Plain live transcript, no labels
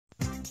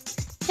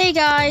Hey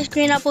guys,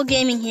 Green Apple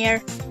Gaming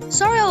here.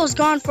 Sorry I was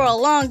gone for a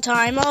long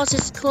time. I was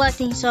just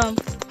collecting some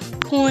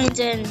coins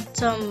and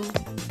some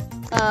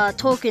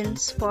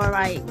tokens for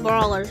my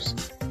brawlers.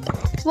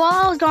 While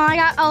I was gone,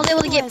 I was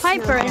able to get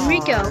Piper and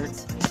Rico.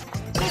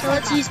 So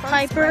let's use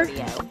Piper.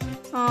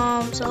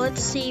 So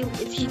let's see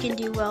if she can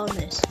do well in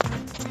this.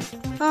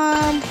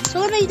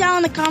 So let me down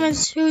in the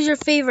comments who's your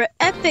favorite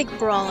epic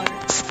brawler.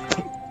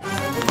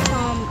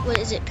 What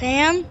is it,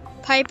 Pam,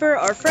 Piper,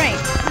 or Frank?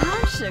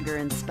 Sugar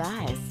and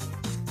spice.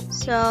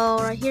 So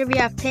right here we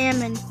have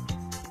Pam and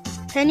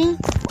Penny.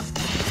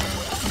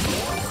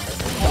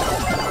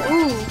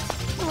 Ooh.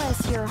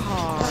 Bless your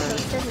heart.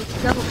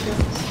 Double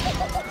kills.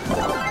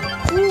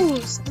 Ooh,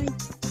 snipe.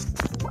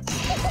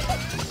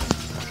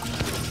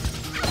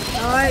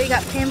 Alright, we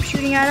got Pam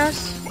shooting at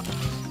us.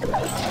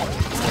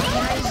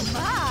 Nice.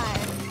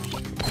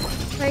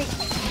 Right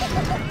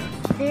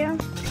there.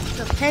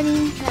 So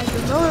Penny has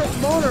the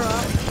motor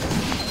up.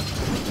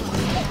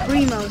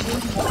 Primo,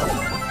 dude.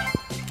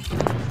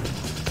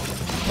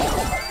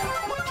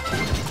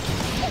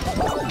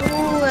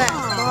 Ooh, that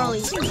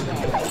Barley.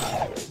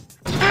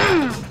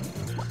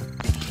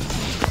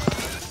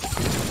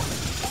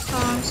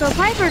 So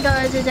Piper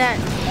does is that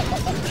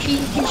she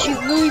can shoot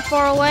really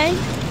far away,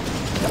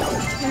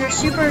 and her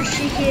super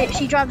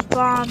she drops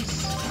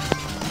bombs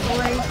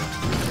away.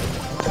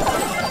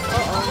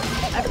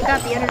 I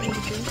forgot the energy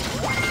drink.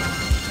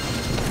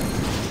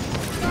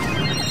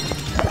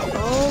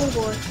 Oh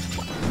boy.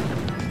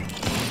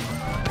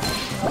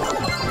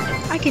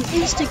 I can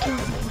insta-kill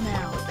people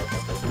now.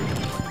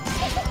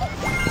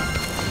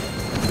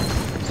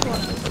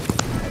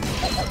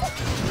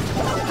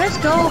 Let's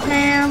go,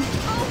 Pam.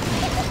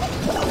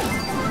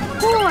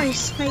 Oh, I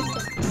sniped him.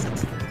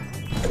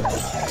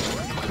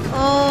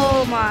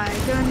 Oh my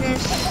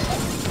goodness.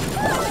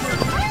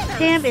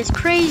 Pam is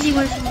crazy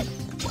when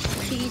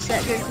she eats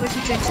that drink, when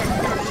she drinks that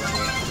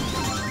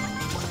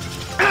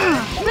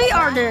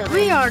drink.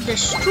 We are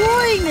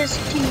destroying this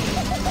team.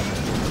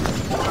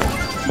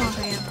 Come on,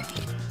 Pam.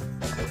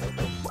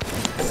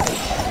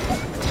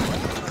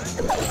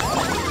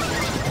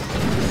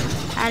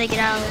 How to get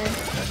out of there?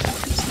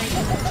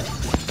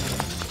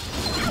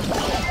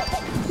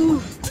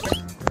 Oof.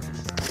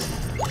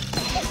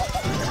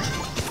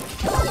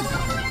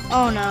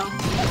 Oh no.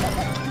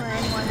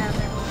 Anyone have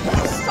that?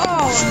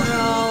 Oh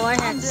no, I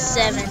had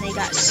 7. They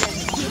got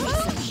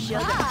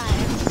 7.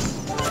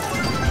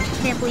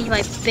 Can't believe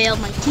I failed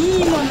my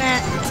team on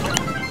that.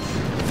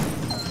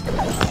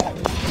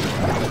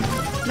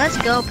 Let's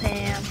go,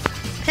 Pam.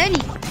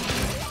 Penny.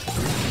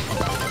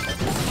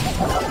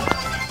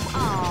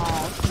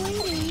 Aw,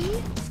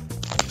 sweetie.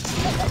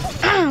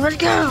 Let's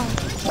go.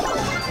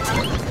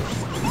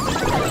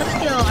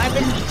 Let's go. I've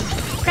been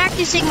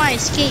practicing my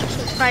escapes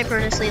with Piper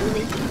this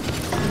lately.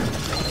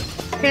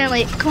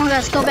 Apparently, come on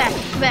guys, go back,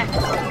 go back.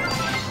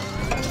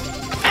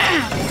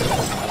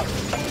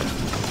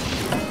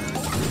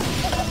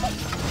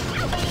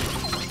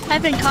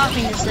 I've been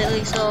coughing this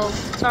lately, so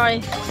sorry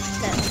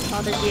if that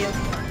bothers you.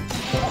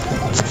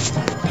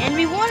 And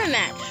we won a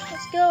match.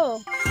 Let's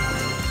go. I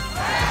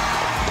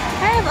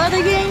have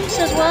other games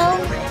as well,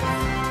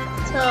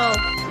 so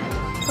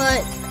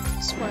but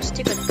just want to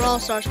stick with Brawl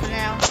Stars for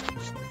now.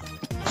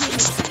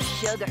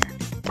 Sugar.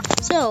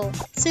 So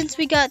since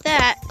we got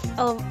that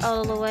out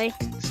of the way,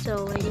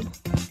 still waiting.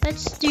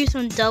 Let's do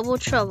some double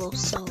trouble.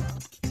 So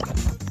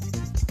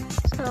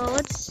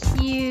let's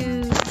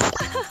use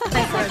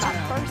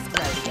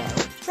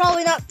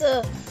probably not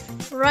the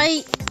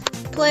right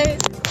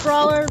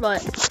brawler,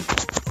 but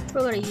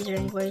we're gonna use it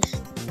anyways.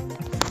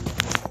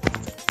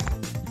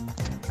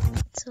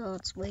 So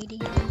it's waiting.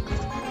 This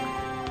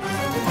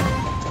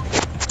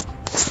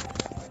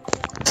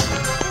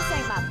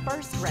ain't my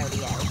first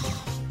rodeo.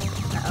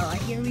 Uh-oh,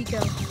 here we go.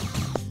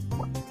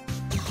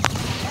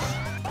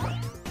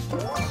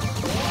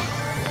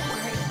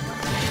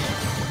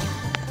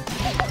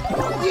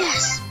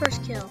 Yes,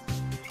 first kill.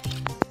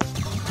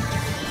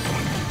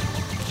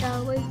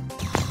 Shall we?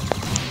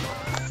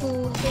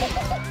 Full hit.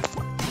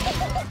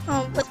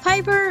 With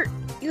Piper,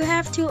 you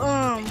have to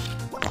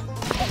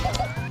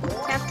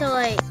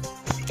like,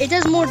 it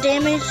does more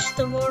damage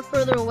the more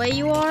further away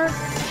you are.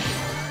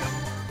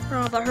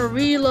 But her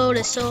reload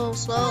is so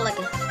slow,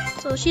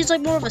 so she's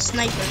like more of a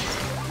sniper.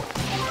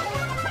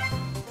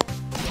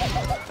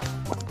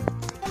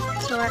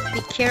 So I have to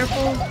be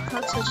careful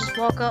not to just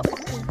walk up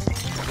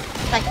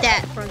like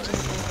that, for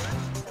example.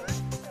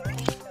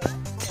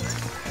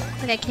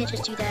 Like I can't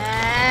just do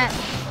that.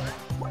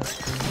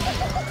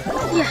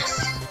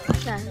 Yes,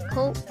 got a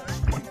coat.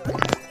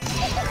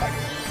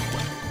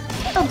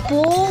 A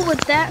bowl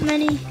with that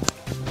many.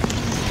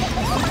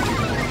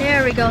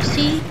 There we go.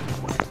 See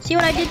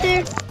what I did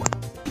there?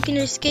 You can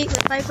escape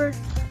with Piper.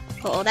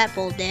 Oh, that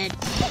bull dead.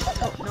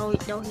 Oh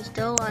no, he's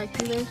still alive.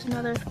 There's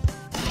another.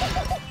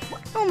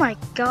 Oh my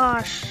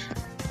gosh.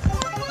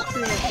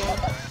 Screw that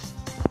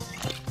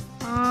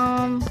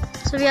bull.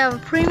 So we have a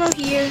Primo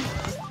here.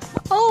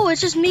 Oh,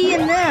 it's just me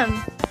and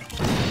them.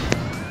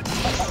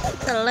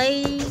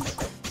 Delay.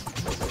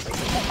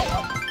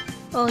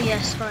 Oh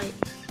yes, right.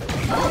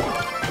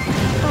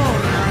 Oh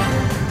no.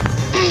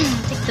 I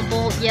think the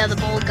bolt, yeah, the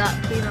bolt got,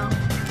 you know.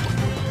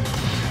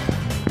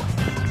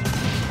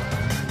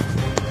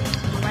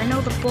 I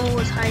know the bull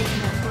was hiding in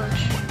that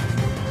bush.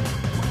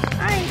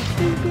 Hi,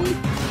 Spoopy.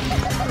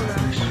 Oh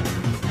gosh.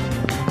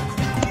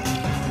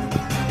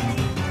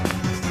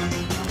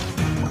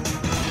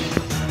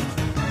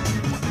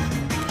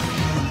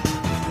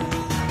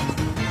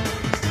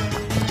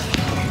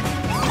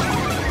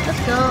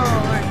 Let's go.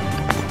 Alright.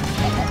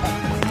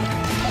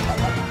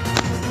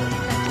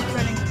 Gotta keep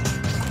running.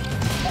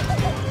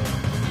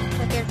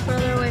 Gotta get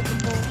further away from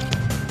bull.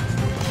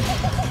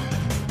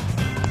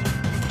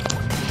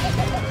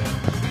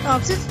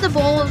 Since the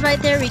bowl was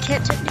right there, we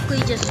can't technically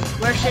just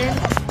rush in.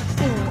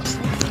 Ooh,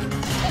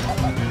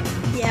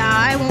 yeah,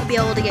 I won't be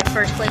able to get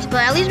first place,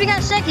 but at least we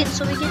got second,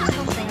 so we get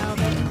something out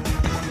of it.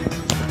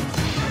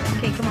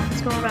 Okay, come on,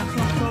 let's go around. Come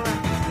on, let's go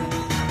around.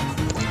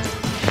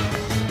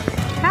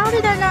 How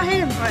did that not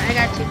hit him? Alright, I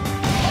got you.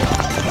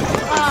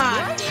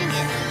 Ah, dang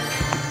it.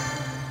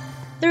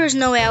 There was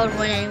no way I would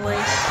win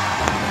anyways.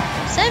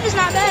 7 is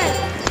not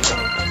bad.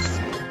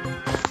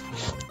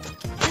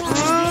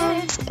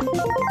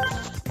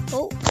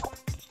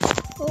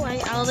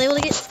 I was able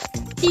to get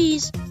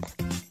these.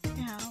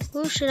 Now,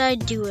 who should I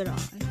do it on?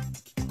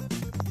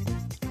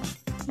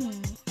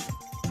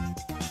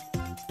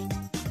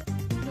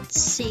 Let's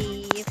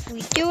see. If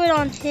we do it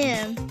on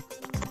him,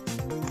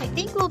 I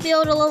think we'll be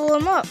able to level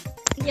him up.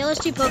 Yeah, let's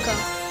do Poco.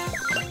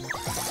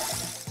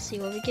 Let's see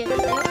what we get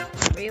there.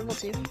 We're able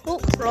to. Oh,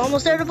 we're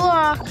almost there to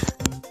block.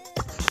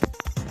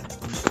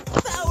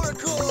 Power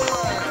core.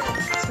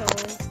 So,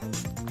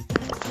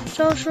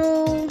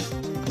 social,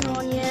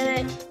 not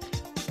yet.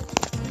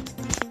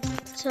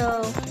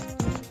 So,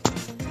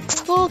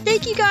 well,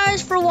 thank you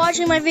guys for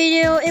watching my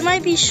video. It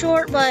might be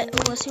short, but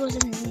let's see what's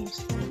in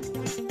these.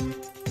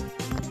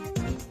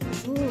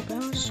 Ooh,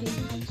 balance sheet.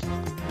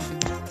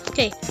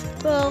 Okay,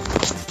 well,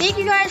 thank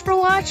you guys for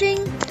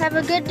watching. Have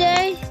a good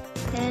day,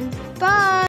 and bye.